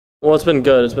Well, it's been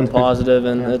good. It's been positive,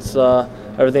 and it's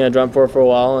everything I dreamt for a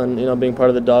while. And being part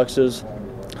of the Ducks is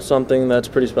something that's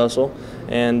pretty special.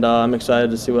 And I'm excited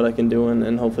to see what I can do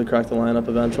and hopefully crack the lineup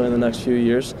eventually in the next few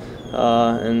years.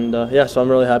 Yeah, so I'm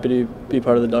really happy to be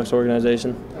part of the Ducks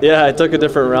organization. Yeah, I took a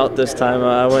different route this time.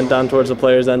 I went down towards the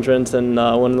players' entrance and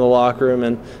went in the locker room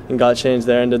and got changed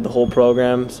there and did the whole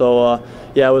program. So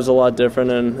yeah, it was a lot different,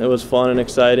 and it was fun and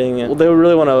exciting. And they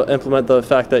really want to implement the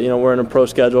fact that we're in a pro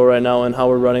schedule right now, and how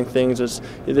we're running things.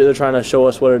 They're trying to show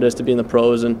us what it is to be in the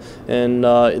pros, and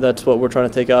that's what we're trying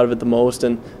to take out of it the most,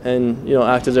 and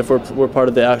act as if we're part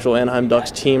of the actual Anaheim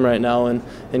Ducks team right now,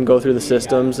 and go through the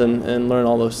systems and learn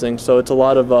all those things. So it's a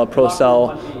lot of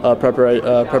pro-style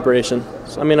preparation.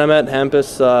 I mean, I met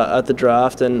Hampus at the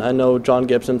draft, and I know John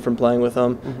Gibson from playing with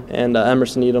him, and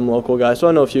Emerson Edom, local guy. So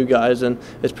I know a few guys, and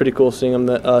it's pretty cool seeing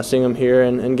them here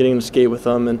and getting to skate with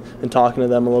them and talking to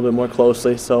them a little bit more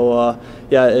closely. So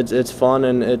yeah, it's fun,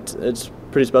 and it's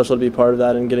pretty special to be part of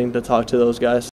that and getting to talk to those guys.